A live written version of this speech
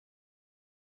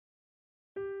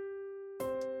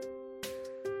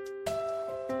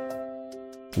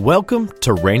Welcome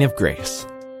to Reign of Grace.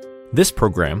 This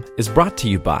program is brought to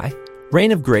you by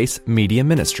Reign of Grace Media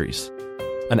Ministries,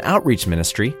 an outreach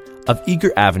ministry of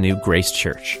Eager Avenue Grace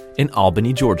Church in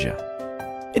Albany,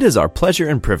 Georgia. It is our pleasure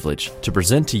and privilege to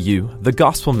present to you the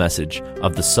gospel message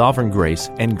of the sovereign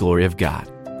grace and glory of God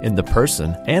in the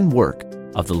person and work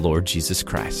of the Lord Jesus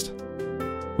Christ.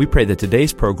 We pray that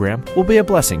today's program will be a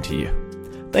blessing to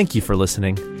you. Thank you for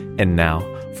listening, and now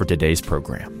for today's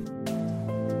program.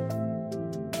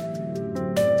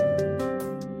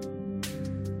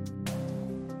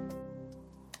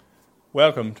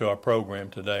 Welcome to our program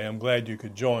today. I'm glad you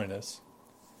could join us.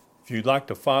 If you'd like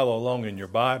to follow along in your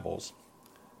Bibles,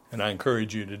 and I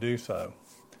encourage you to do so,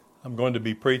 I'm going to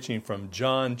be preaching from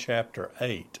John chapter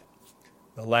 8,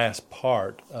 the last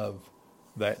part of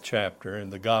that chapter in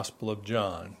the Gospel of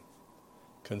John,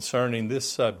 concerning this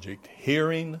subject,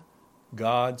 hearing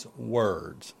God's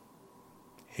words.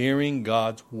 Hearing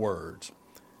God's words.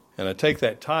 And I take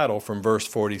that title from verse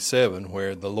 47,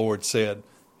 where the Lord said,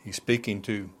 He's speaking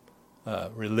to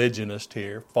religionists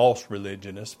here, false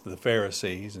religionists, the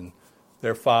Pharisees and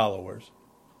their followers.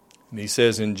 And He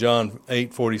says in John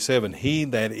 8:47, He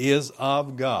that is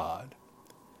of God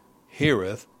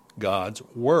heareth God's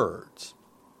words.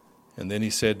 And then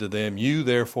He said to them, You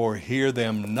therefore hear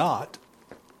them not,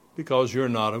 because you're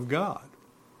not of God.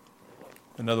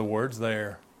 In other words,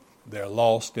 they're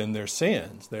lost in their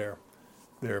sins. They're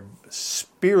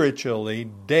spiritually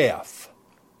deaf.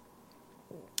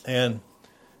 And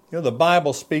the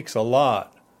Bible speaks a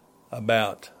lot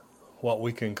about what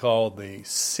we can call the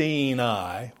seeing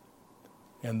eye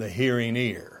and the hearing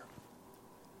ear.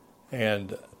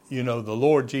 And, the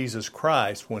Lord Jesus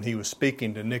Christ, when He was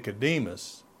speaking to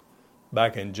Nicodemus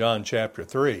back in John chapter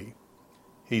 3,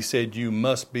 He said, You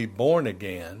must be born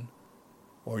again,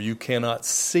 or you cannot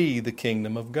see the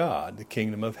kingdom of God, the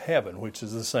kingdom of heaven, which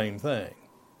is the same thing.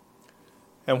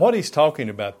 And what He's talking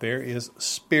about there is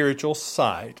spiritual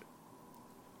sight.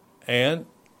 And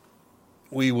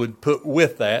we would put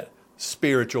with that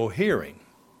spiritual hearing.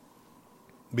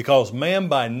 Because man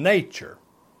by nature,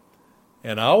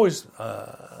 and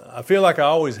I feel like I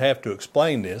always have to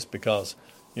explain this because,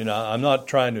 I'm not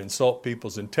trying to insult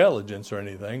people's intelligence or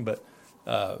anything, but,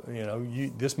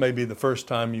 this may be the first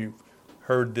time you've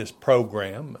heard this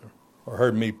program or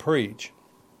heard me preach.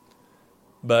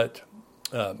 But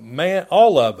man,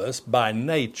 all of us by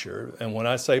nature, and when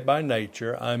I say by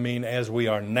nature, I mean as we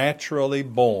are naturally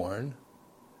born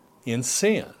in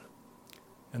sin.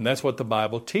 And that's what the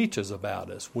Bible teaches about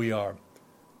us. We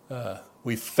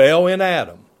fell in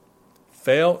Adam,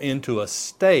 fell into a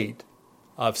state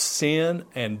of sin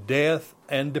and death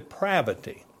and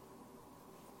depravity.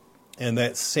 And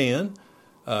that sin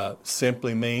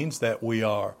simply means that we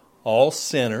are all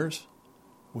sinners.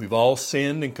 We've all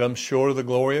sinned and come short of the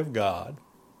glory of God.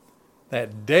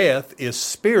 That death is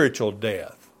spiritual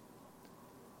death.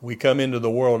 We come into the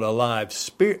world alive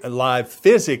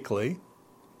physically,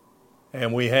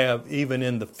 and we have, even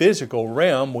in the physical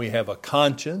realm, we have a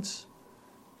conscience,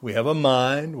 we have a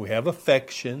mind, we have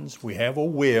affections, we have a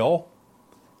will,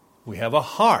 we have a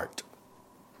heart.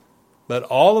 But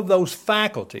all of those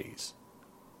faculties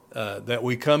that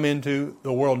we come into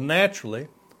the world naturally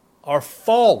are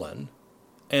fallen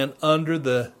and under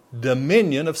the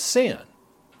dominion of sin.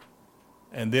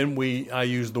 And then I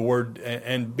use the word,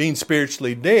 and being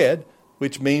spiritually dead,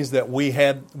 which means that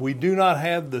we do not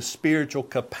have the spiritual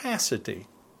capacity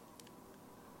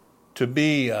to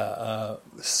be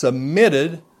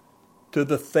submitted to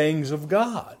the things of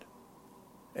God,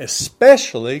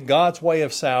 especially God's way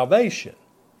of salvation.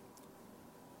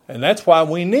 And that's why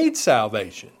we need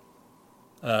salvation.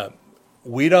 By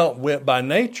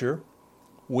nature,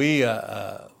 we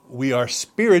are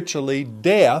spiritually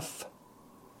deaf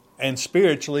and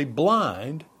spiritually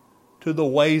blind to the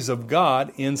ways of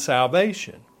God in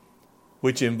salvation,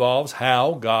 which involves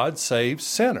how God saves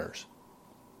sinners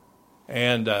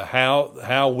and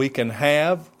how we can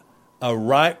have a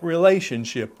right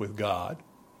relationship with God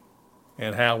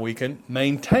and how we can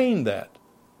maintain that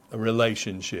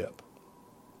relationship.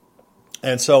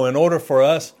 And so in order for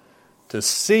us to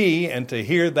see and to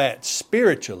hear that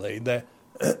spiritually, the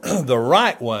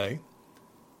right way,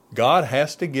 God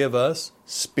has to give us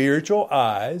spiritual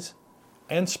eyes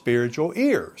and spiritual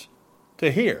ears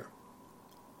to hear.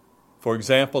 For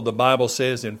example, the Bible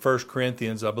says in 1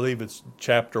 Corinthians, I believe it's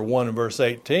chapter 1 and verse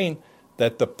 18,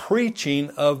 that the preaching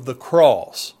of the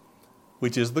cross,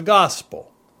 which is the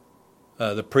gospel,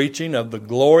 the preaching of the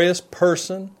glorious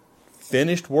person,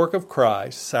 finished work of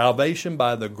Christ, salvation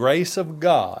by the grace of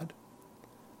God,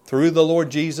 through the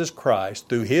Lord Jesus Christ,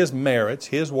 through His merits,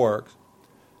 His works,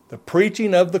 the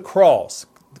preaching of the cross,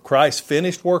 Christ's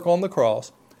finished work on the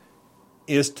cross,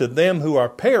 is to them who are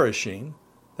perishing,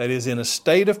 that is, in a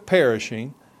state of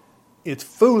perishing, it's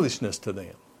foolishness to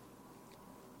them.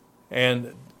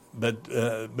 But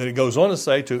it goes on to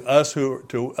say to us who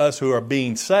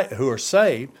are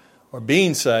saved,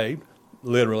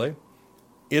 literally,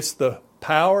 it's the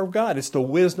power of God, it's the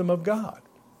wisdom of God.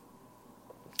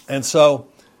 And so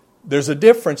there's a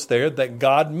difference there that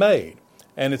God made,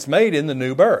 and it's made in the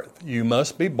new birth. You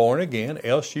must be born again,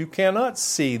 else you cannot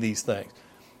see these things.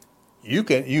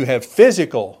 You have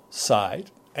physical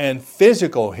sight and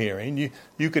physical hearing.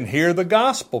 You can hear the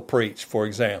gospel preached, for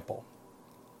example.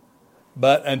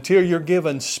 But until you're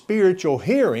given spiritual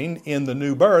hearing in the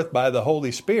new birth by the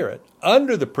Holy Spirit,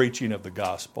 under the preaching of the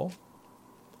gospel,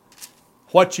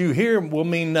 what you hear will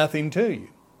mean nothing to you.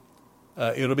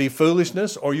 It'll be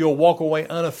foolishness, or you'll walk away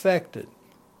unaffected.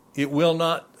 It will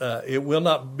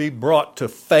not be brought to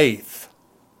faith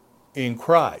in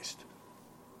Christ.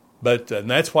 But and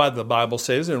that's why the Bible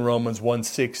says in Romans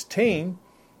 1:16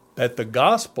 that the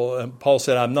gospel, and Paul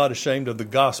said, I'm not ashamed of the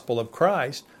gospel of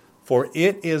Christ, for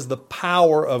it is the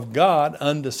power of God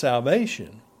unto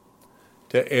salvation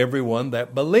to everyone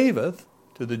that believeth,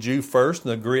 to the Jew first,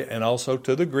 and also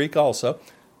to the Greek also.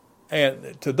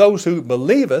 And to those who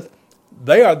believeth,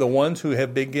 they are the ones who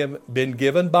have been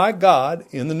given by God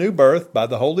in the new birth, by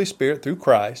the Holy Spirit through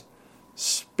Christ,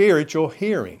 spiritual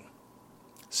hearing,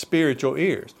 spiritual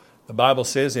ears. The Bible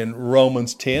says in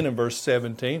Romans 10 and verse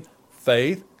 17,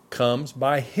 faith comes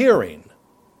by hearing,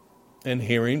 and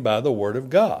hearing by the Word of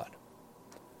God.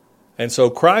 And so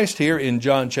Christ here in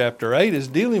John chapter 8 is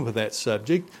dealing with that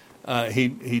subject.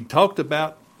 He talked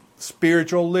about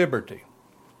spiritual liberty,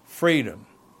 freedom.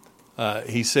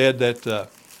 He said that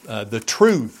the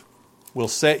truth will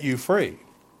set you free.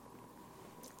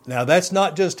 Now that's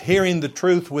not just hearing the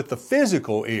truth with the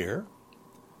physical ear,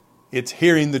 it's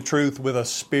hearing the truth with a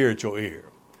spiritual ear.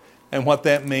 And what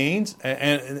that means,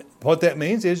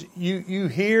 is you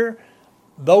hear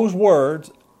those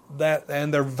words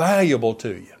and they're valuable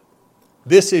to you.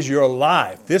 This is your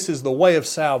life. This is the way of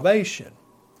salvation.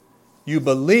 You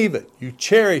believe it. You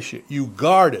cherish it. You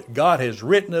guard it. God has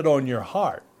written it on your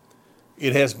heart.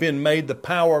 It has been made the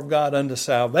power of God unto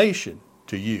salvation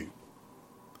to you.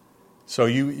 So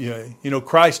you know,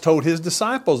 Christ told His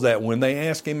disciples that when they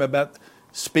asked Him about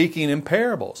speaking in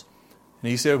parables.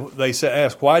 And they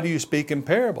asked, why do you speak in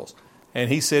parables?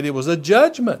 And He said it was a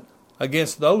judgment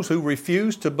against those who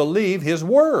refused to believe His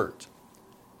words.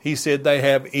 He said they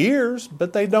have ears,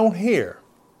 but they don't hear.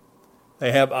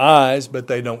 They have eyes, but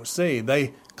they don't see.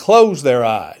 They close their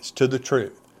eyes to the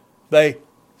truth. They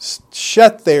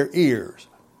shut their ears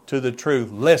to the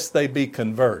truth, lest they be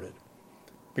converted.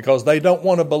 Because they don't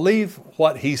want to believe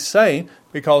what He's saying,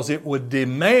 because it would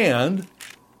demand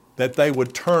that they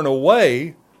would turn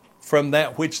away from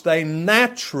that which they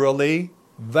naturally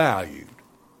valued.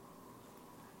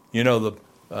 You know,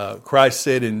 Christ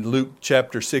said in Luke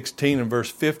chapter 16 and verse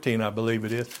 15, I believe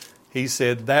it is, He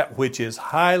said, that which is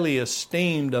highly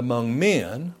esteemed among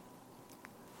men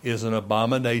is an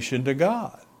abomination to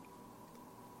God.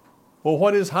 Well,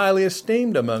 what is highly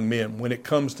esteemed among men when it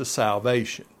comes to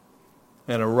salvation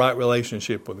and a right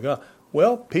relationship with God?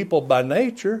 Well, people by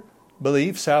nature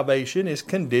believe salvation is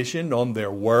conditioned on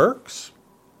their works,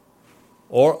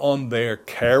 or on their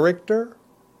character,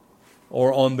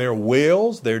 or on their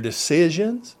wills, their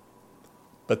decisions.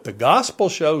 But the gospel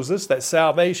shows us that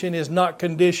salvation is not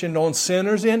conditioned on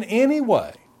sinners in any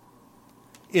way.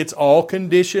 It's all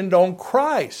conditioned on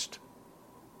Christ.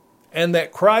 And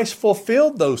that Christ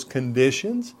fulfilled those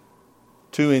conditions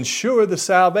to ensure the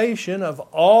salvation of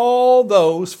all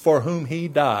those for whom He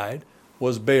died,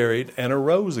 was buried, and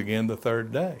arose again the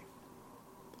third day.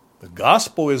 The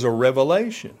gospel is a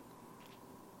revelation.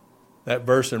 That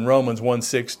verse in Romans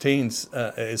 1:16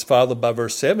 is followed by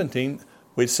verse 17,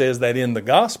 which says that in the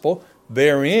gospel,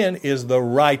 therein is the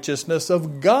righteousness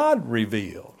of God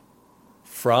revealed.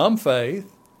 From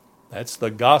faith, that's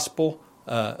the gospel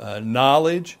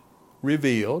knowledge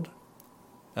revealed,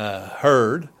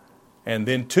 heard, and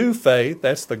then to faith,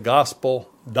 that's the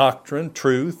gospel doctrine,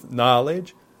 truth,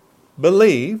 knowledge,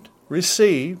 believed,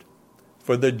 received,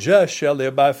 for the just shall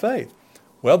live by faith.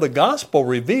 Well, the gospel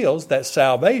reveals that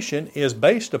salvation is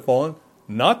based upon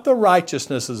not the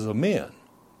righteousnesses of men,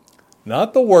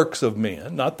 not the works of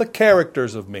men, not the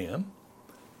characters of men,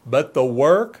 but the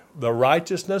work, the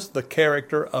righteousness, the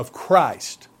character of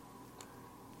Christ.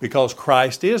 Because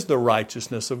Christ is the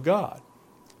righteousness of God.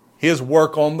 His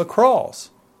work on the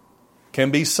cross can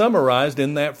be summarized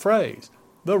in that phrase,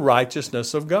 the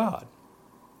righteousness of God.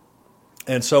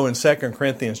 And so in 2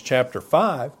 Corinthians chapter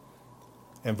 5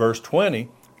 and verse 20,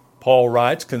 Paul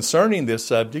writes concerning this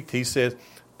subject, he says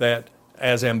that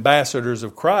as ambassadors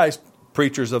of Christ,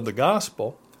 preachers of the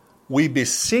gospel, we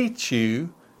beseech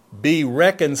you, be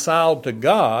reconciled to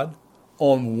God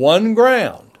on one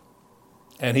ground.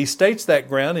 And he states that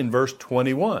ground in verse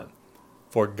 21.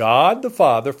 For God the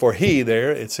Father, for he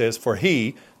there, it says for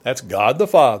he, that's God the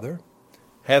Father,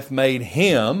 hath made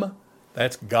him,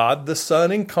 that's God the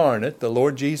Son incarnate, the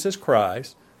Lord Jesus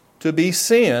Christ, to be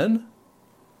sin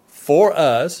for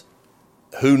us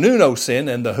who knew no sin,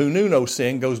 and the who knew no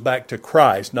sin goes back to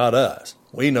Christ, not us.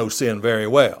 We know sin very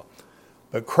well.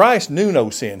 But Christ knew no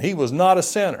sin. He was not a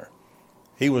sinner.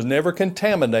 He was never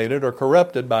contaminated or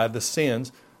corrupted by the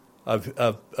sins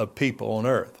of people on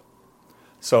earth.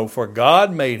 So for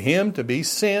God made him to be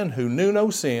sin who knew no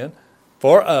sin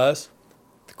for us,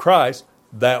 Christ,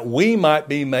 that we might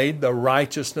be made the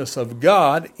righteousness of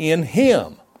God in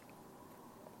him.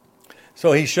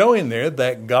 So he's showing there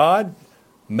that God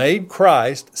made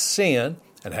Christ sin.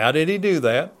 And how did he do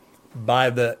that? By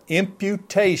the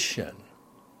imputation.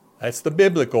 That's the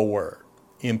biblical word,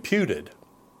 imputed.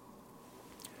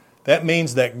 That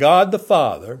means that God the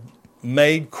Father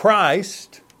made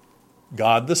Christ,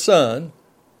 God the Son,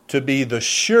 to be the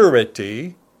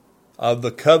surety of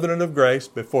the covenant of grace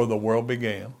before the world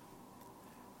began.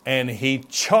 And he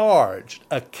charged,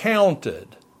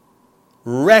 accounted,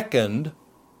 reckoned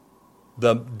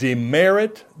the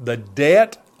demerit, the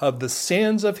debt of the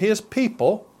sins of his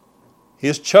people,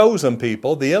 his chosen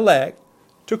people, the elect,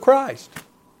 to Christ.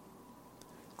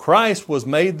 Christ was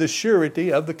made the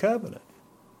surety of the covenant.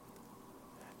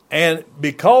 And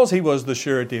because he was the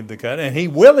surety of the covenant, and he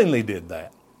willingly did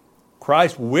that,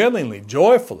 Christ willingly,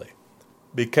 joyfully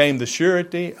became the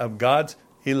surety of God's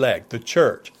elect, the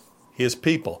church, his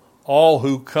people, all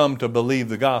who come to believe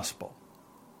the gospel.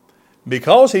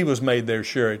 Because he was made their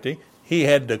surety, he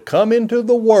had to come into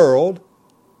the world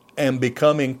and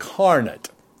become incarnate.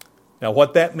 Now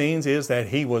what that means is that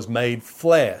he was made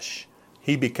flesh.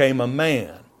 He became a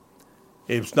man.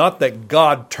 It's not that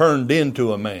God turned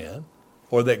into a man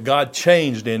or that God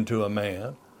changed into a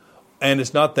man, and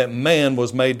it's not that man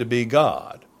was made to be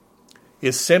God.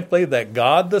 It's simply that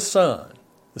God the Son,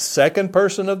 the second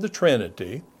person of the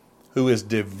Trinity, who is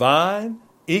divine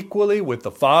equally with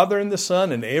the Father and the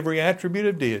Son in every attribute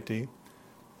of deity,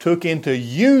 took into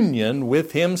union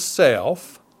with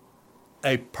himself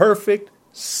a perfect,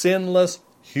 sinless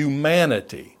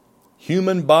humanity,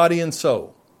 human body and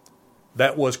soul,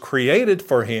 that was created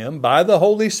for him by the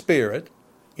Holy Spirit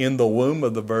in the womb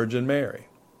of the Virgin Mary.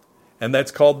 And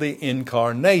that's called the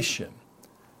incarnation.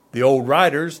 The old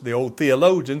writers, the old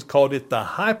theologians called it the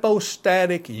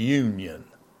hypostatic union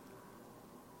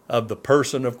of the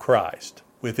person of Christ,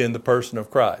 within the person of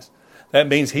Christ. That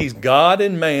means he's God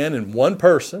and man in one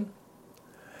person,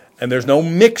 and there's no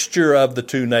mixture of the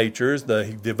two natures,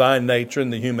 the divine nature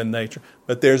and the human nature,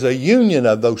 but there's a union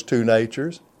of those two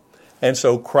natures. And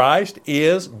so Christ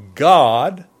is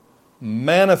God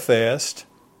manifest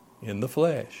in the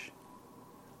flesh.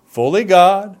 Fully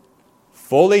God,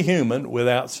 fully human,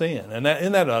 without sin. And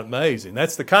isn't that amazing?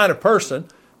 That's the kind of person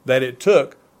that it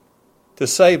took to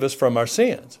save us from our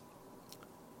sins.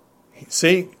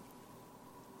 See,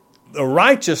 the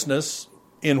righteousness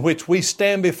in which we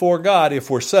stand before God if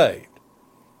we're saved,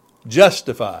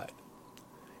 justified,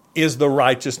 is the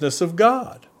righteousness of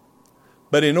God.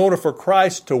 But in order for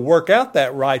Christ to work out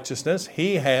that righteousness,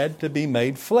 he had to be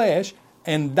made flesh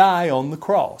and die on the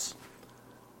cross.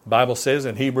 The Bible says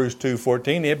in Hebrews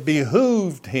 2:14, it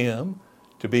behooved him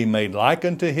to be made like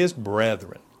unto his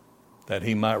brethren, that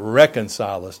he might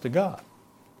reconcile us to God.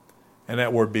 And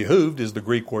that word behooved is the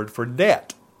Greek word for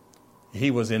debt.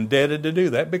 He was indebted to do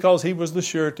that because he was the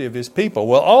surety of his people.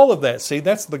 Well, all of that, see,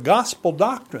 that's the gospel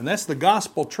doctrine. That's the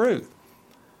gospel truth.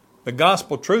 The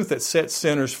gospel truth that sets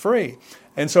sinners free.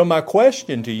 And so my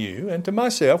question to you and to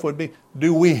myself would be,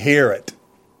 do we hear it?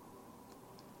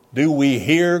 Do we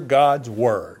hear God's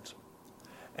words?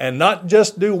 And not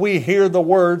just do we hear the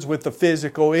words with the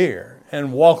physical ear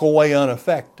and walk away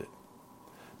unaffected,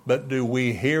 but do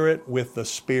we hear it with the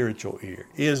spiritual ear?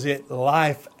 Is it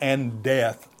life and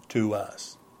death to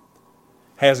us?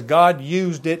 Has God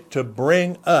used it to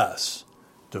bring us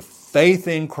to faith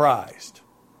in Christ,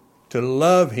 to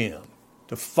love him,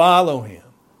 to follow him,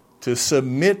 to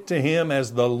submit to him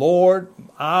as the Lord,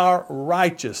 our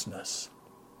righteousness?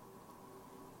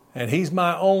 And he's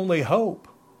my only hope.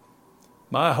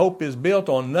 My hope is built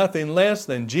on nothing less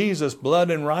than Jesus'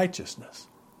 blood and righteousness.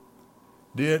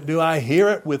 Do I hear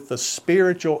it with the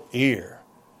spiritual ear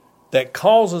that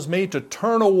causes me to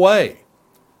turn away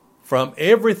from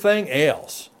everything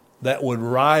else that would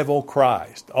rival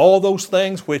Christ? All those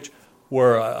things which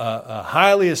were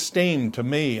highly esteemed to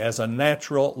me as a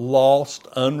natural, lost,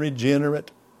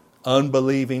 unregenerate,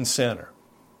 unbelieving sinner.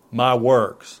 My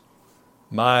works,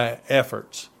 my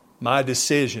efforts, my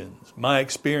decisions, my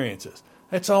experiences.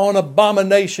 It's all an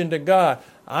abomination to God.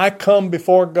 I come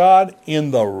before God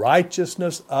in the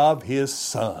righteousness of His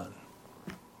Son.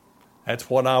 That's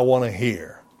what I want to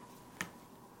hear.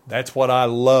 That's what I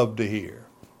love to hear.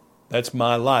 That's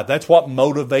my life. That's what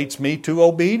motivates me to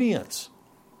obedience.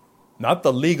 Not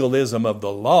the legalism of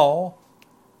the law,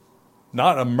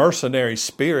 not a mercenary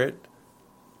spirit,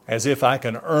 as if I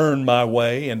can earn my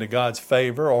way into God's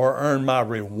favor or earn my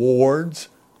rewards,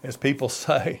 as people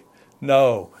say.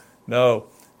 No.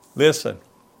 Listen,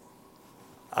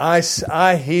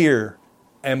 I hear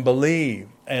and believe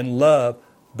and love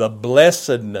the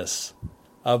blessedness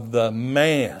of the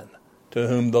man to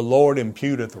whom the Lord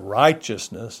imputeth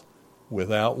righteousness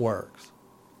without works.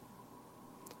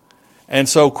 And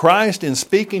so Christ, in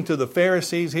speaking to the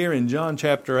Pharisees here in John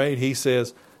chapter 8, He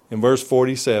says in verse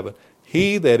 47,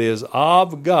 he that is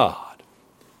of God,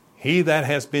 he that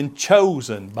has been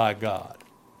chosen by God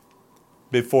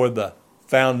before the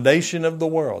foundation of the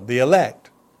world, the elect,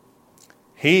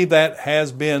 he that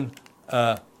has been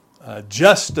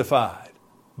justified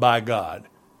by God.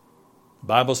 The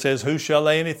Bible says, who shall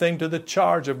lay anything to the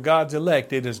charge of God's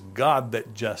elect? It is God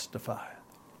that justifieth.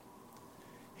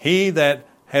 He that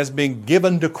has been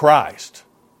given to Christ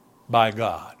by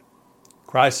God.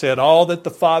 Christ said, all that the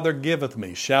Father giveth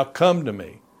me shall come to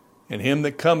me, and him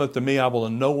that cometh to me I will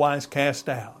in no wise cast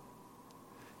out.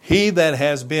 He that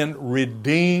has been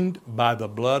redeemed by the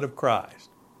blood of Christ.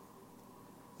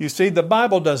 You see, the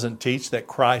Bible doesn't teach that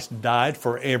Christ died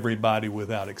for everybody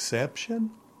without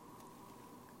exception.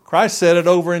 Christ said it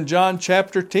over in John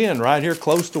chapter 10, right here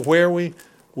close to where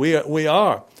we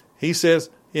are. He says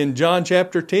in John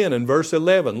chapter 10 and verse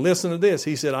 11, listen to this.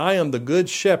 He said, I am the good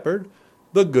shepherd.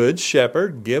 The good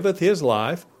shepherd giveth his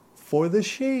life for the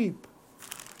sheep.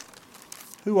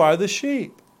 Who are the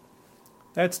sheep?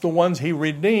 That's the ones He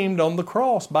redeemed on the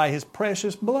cross by His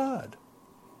precious blood.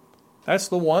 That's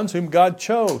the ones whom God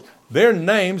chose. Their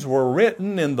names were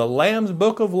written in the Lamb's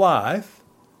book of life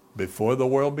before the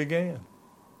world began.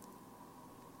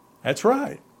 That's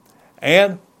right.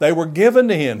 And they were given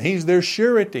to Him. He's their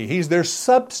surety. He's their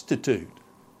substitute.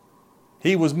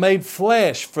 He was made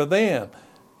flesh for them.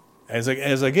 As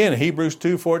again, Hebrews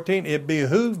 2:14, it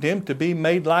behooved Him to be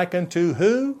made like unto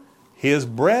who? His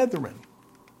brethren.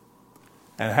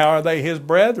 And how are they His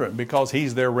brethren? Because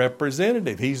He's their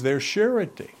representative. He's their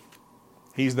surety.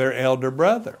 He's their elder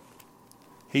brother.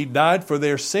 He died for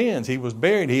their sins. He was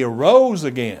buried. He arose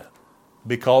again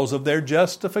because of their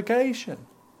justification.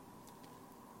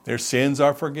 Their sins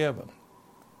are forgiven.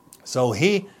 So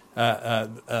those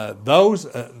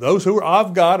who are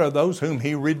of God are those whom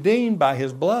He redeemed by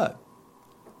His blood.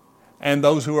 And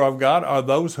those who are of God are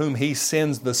those whom He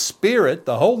sends the Spirit,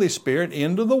 the Holy Spirit,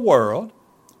 into the world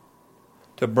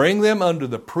to bring them under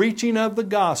the preaching of the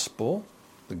gospel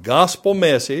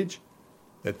message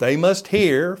that they must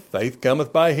hear. Faith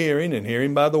cometh by hearing, and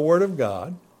hearing by the word of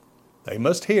God. They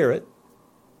must hear it.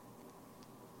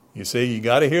 You see, you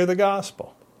got to hear the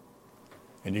gospel.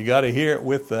 And you got to hear it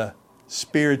with the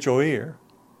spiritual ear.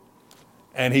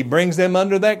 And He brings them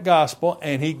under that gospel,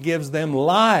 and He gives them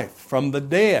life from the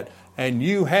dead. And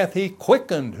you hath He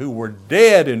quickened who were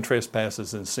dead in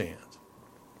trespasses and sins.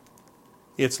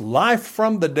 It's life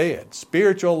from the dead,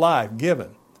 spiritual life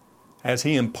given as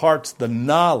He imparts the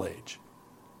knowledge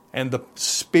and the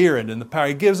Spirit and the power.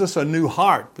 He gives us a new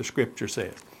heart, the Scripture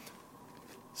says.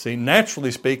 See,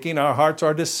 naturally speaking, our hearts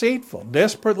are deceitful,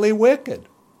 desperately wicked.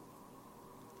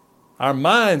 Our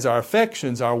minds, our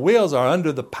affections, our wills are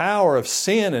under the power of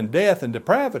sin and death and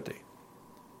depravity.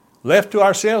 Left to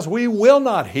ourselves, we will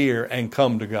not hear and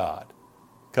come to God,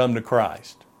 come to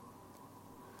Christ.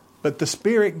 But the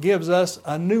Spirit gives us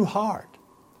a new heart.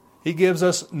 He gives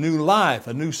us new life,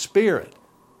 a new spirit.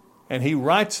 And He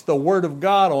writes the Word of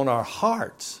God on our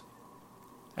hearts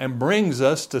and brings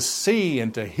us to see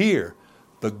and to hear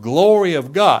the glory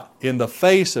of God in the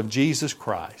face of Jesus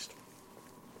Christ.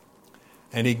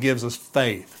 And He gives us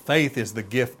faith. Faith is the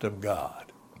gift of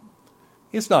God.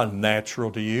 It's not natural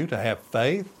to you to have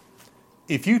faith.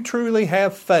 If you truly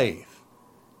have faith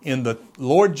in the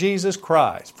Lord Jesus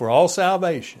Christ for all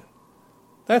salvation,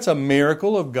 that's a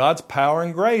miracle of God's power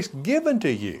and grace given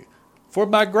to you. For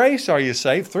by grace are you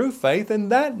saved through faith, and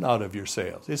that not of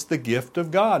yourselves. It's the gift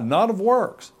of God, not of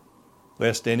works,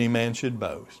 lest any man should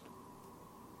boast.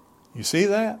 You see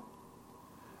that?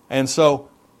 And so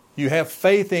you have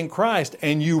faith in Christ,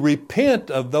 and you repent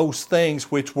of those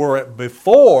things which were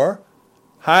before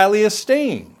highly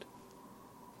esteemed.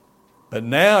 But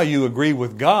now you agree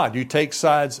with God. You take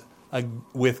sides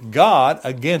with God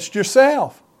against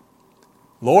yourself.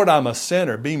 Lord, I'm a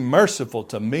sinner. Be merciful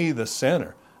to me, the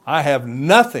sinner. I have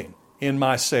nothing in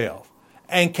myself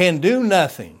and can do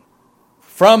nothing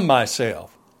from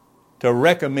myself to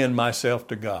recommend myself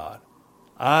to God.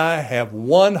 I have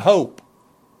one hope,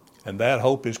 and that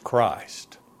hope is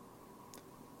Christ.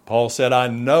 Paul said, I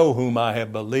know whom I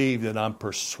have believed, and I'm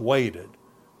persuaded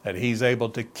that he's able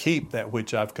to keep that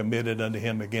which I've committed unto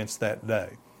him against that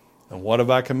day. And what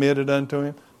have I committed unto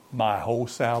him? My whole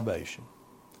salvation,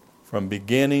 from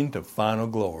beginning to final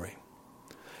glory.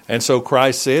 And so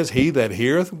Christ says, he that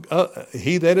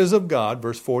is of God,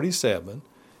 verse 47,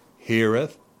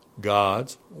 heareth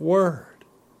God's word.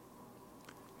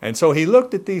 And so he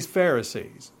looked at these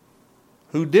Pharisees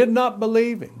who did not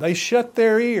believe him. They shut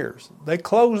their ears. They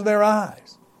closed their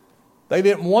eyes. They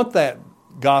didn't want that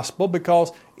gospel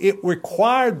because it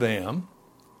required them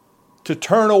to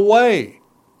turn away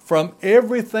from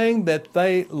everything that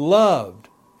they loved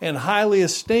and highly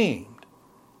esteemed.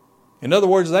 In other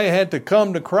words, they had to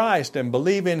come to Christ and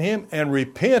believe in him and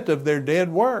repent of their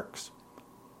dead works.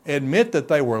 Admit that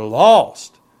they were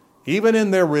lost, even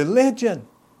in their religion,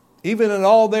 even in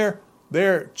all their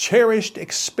cherished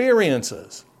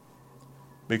experiences.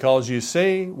 Because you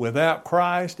see, without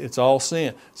Christ, it's all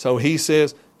sin. So he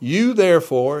says, you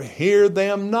therefore hear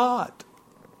them not.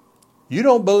 You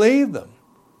don't believe them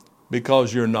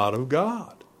because you're not of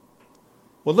God.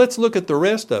 Well, let's look at the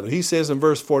rest of it. He says in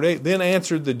verse 48, then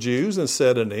answered the Jews and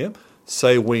said unto him,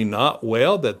 say we not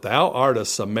well that thou art a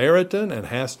Samaritan and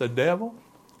hast a devil?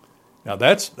 Now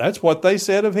that's what they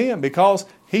said of him, because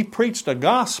he preached a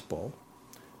gospel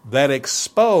that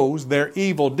exposed their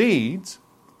evil deeds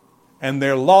and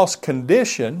their lost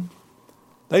condition.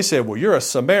 They said, well, you're a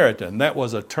Samaritan. That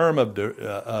was a term of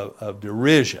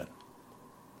derision.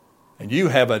 And you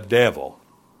have a devil.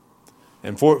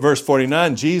 And verse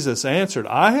 49, Jesus answered,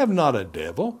 I have not a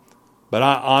devil, but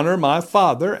I honor my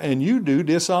Father, and you do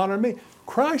dishonor me.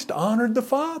 Christ honored the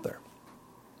Father.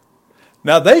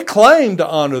 Now, they claimed to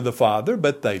honor the Father,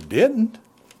 but they didn't.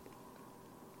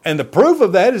 And the proof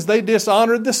of that is they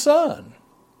dishonored the Son.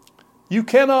 You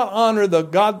cannot honor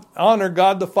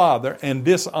God the Father and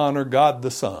dishonor God the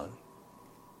Son.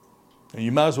 And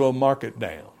you might as well mark it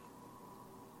down.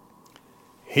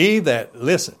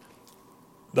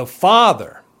 The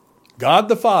Father, God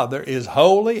the Father, is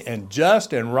holy and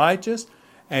just and righteous,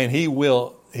 and He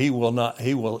will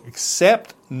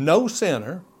accept no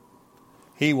sinner.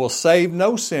 He will save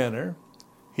no sinner.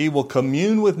 He will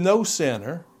commune with no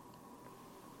sinner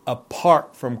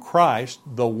apart from Christ,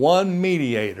 the one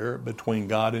mediator between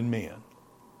God and men,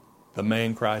 the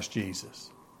man Christ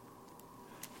Jesus.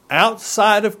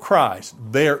 Outside of Christ,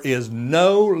 there is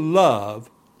no love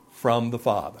from the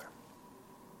Father.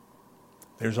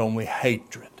 There's only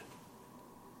hatred.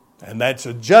 And that's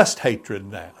a just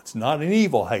hatred now. It's not an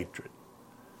evil hatred.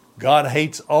 God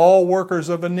hates all workers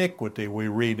of iniquity, we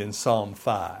read in Psalm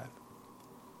 5.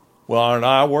 Well, aren't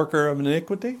I a worker of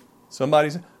iniquity?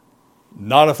 Somebody said,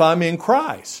 not if I'm in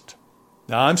Christ.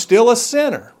 Now, I'm still a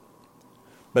sinner.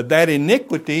 But that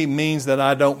iniquity means that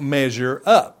I don't measure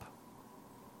up.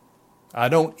 I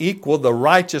don't equal the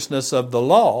righteousness of the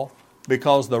law,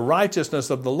 because the righteousness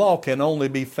of the law can only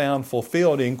be found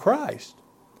fulfilled in Christ.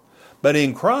 But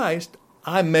in Christ,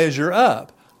 I measure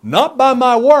up, not by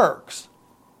my works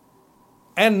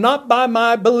and not by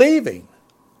my believing,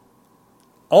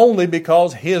 only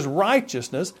because His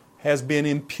righteousness has been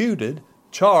imputed,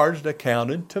 charged,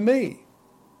 accounted to me.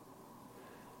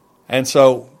 And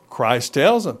so Christ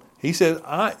tells them, He says,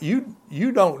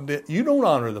 you don't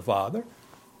honor the Father.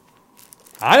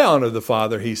 I honor the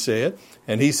Father, He said.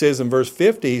 And He says in verse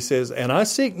 50, He says, and I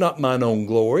seek not mine own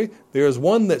glory. There is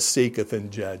one that seeketh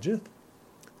and judgeth.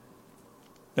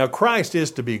 Now Christ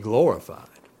is to be glorified.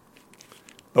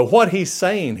 But what He's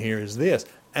saying here is this: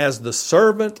 as the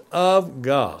servant of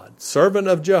God, servant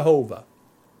of Jehovah,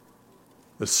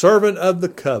 the servant of the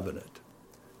covenant,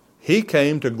 He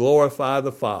came to glorify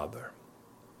the Father.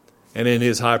 And in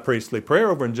His high priestly prayer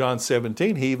over in John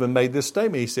 17, He even made this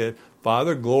statement. He said,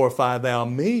 Father, glorify Thou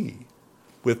me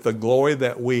with the glory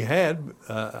that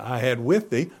I had with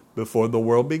Thee before the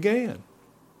world began.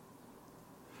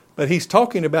 But He's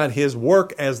talking about His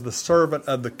work as the servant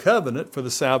of the covenant for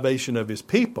the salvation of His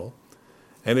people.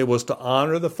 And it was to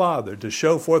honor the Father, to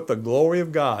show forth the glory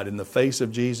of God in the face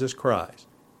of Jesus Christ.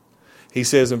 He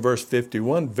says in verse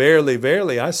 51, verily,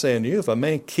 verily, I say unto you, if a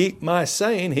man keep my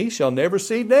saying, he shall never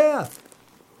see death.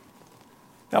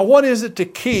 Now, what is it to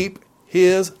keep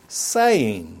His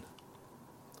saying?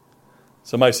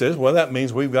 Somebody says, well, that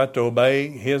means we've got to obey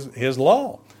His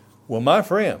law. Well, my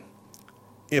friend,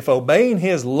 if obeying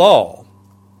His law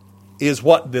is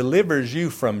what delivers you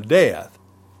from death,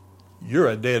 you're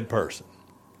a dead person.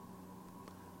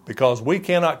 Because we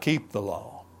cannot keep the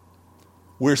law.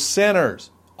 We're sinners.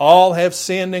 All have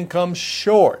sinned and come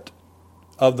short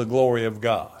of the glory of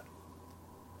God.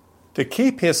 To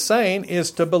keep His saying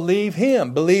is to believe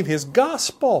Him, believe His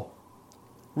gospel.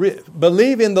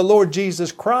 Believe in the Lord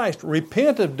Jesus Christ.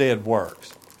 Repent of dead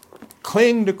works.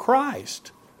 Cling to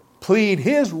Christ. Plead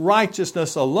His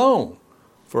righteousness alone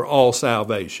for all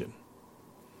salvation.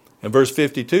 And verse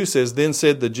 52 says, Then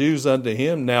said the Jews unto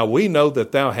Him, Now we know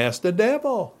that thou hast a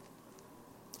devil.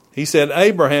 He said,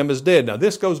 Abraham is dead. Now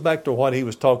this goes back to what he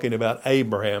was talking about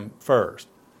Abraham first.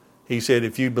 He said,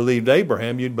 if you believed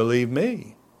Abraham, you'd believe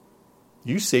me.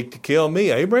 You seek to kill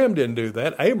me. Abraham didn't do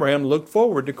that. Abraham looked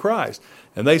forward to Christ.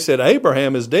 And they said,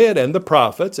 Abraham is dead and the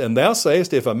prophets, and thou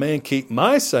sayest, if a man keep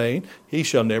my saying, he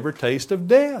shall never taste of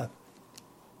death.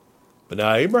 But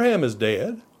now Abraham is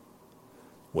dead.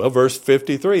 Well, verse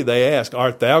 53, they ask,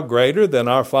 Art thou greater than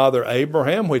our father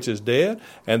Abraham, which is dead,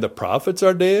 and the prophets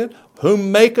are dead?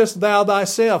 Whom makest thou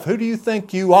thyself? Who do you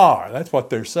think you are? That's what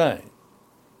they're saying.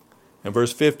 And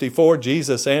verse 54,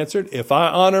 Jesus answered, If I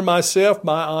honor myself,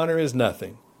 my honor is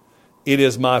nothing. It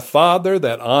is my Father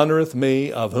that honoreth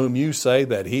me, of whom you say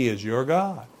that He is your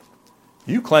God.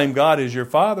 You claim God is your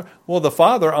Father. Well, the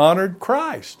Father honored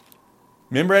Christ.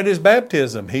 Remember at His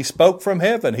baptism, He spoke from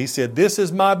heaven. He said, This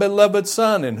is my beloved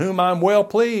Son, in whom I'm well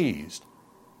pleased.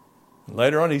 And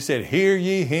later on He said, Hear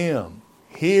ye Him.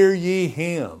 Hear ye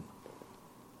Him.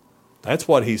 That's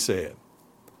what He said.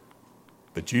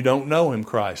 But you don't know Him,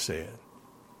 Christ said.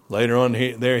 Later on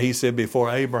there He said, Before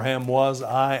Abraham was,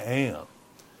 I am.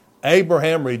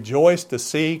 Abraham rejoiced to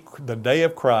see the day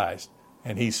of Christ,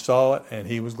 and he saw it and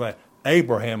he was glad.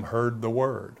 Abraham heard the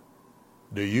word.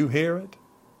 Do you hear it?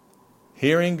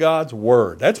 Hearing God's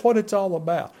word. That's what it's all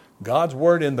about. God's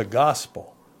word in the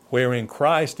gospel, wherein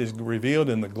Christ is revealed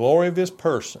in the glory of His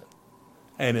person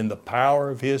and in the power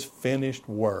of His finished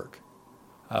work.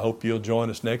 I hope you'll join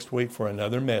us next week for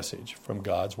another message from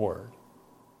God's word.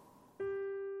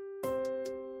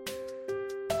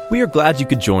 We are glad you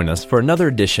could join us for another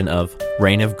edition of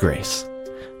Reign of Grace.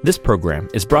 This program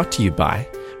is brought to you by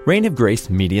Reign of Grace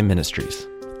Media Ministries,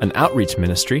 an outreach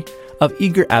ministry of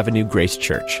Eager Avenue Grace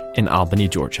Church in Albany,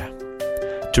 Georgia.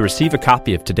 To receive a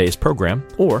copy of today's program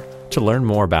or to learn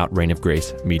more about Reign of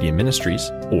Grace Media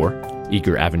Ministries or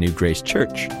Eager Avenue Grace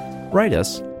Church, write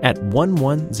us at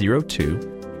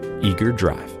 1102 Eager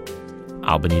Drive,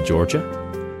 Albany, Georgia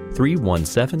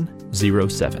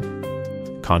 31707.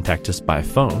 Contact us by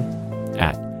phone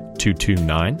at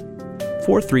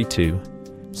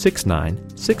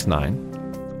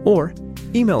 229-432-6969 or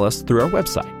email us through our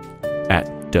website at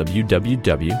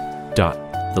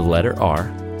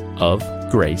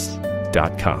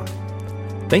www.theletterrofgrace.com.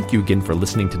 Thank you again for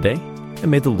listening today,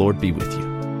 and may the Lord be with you.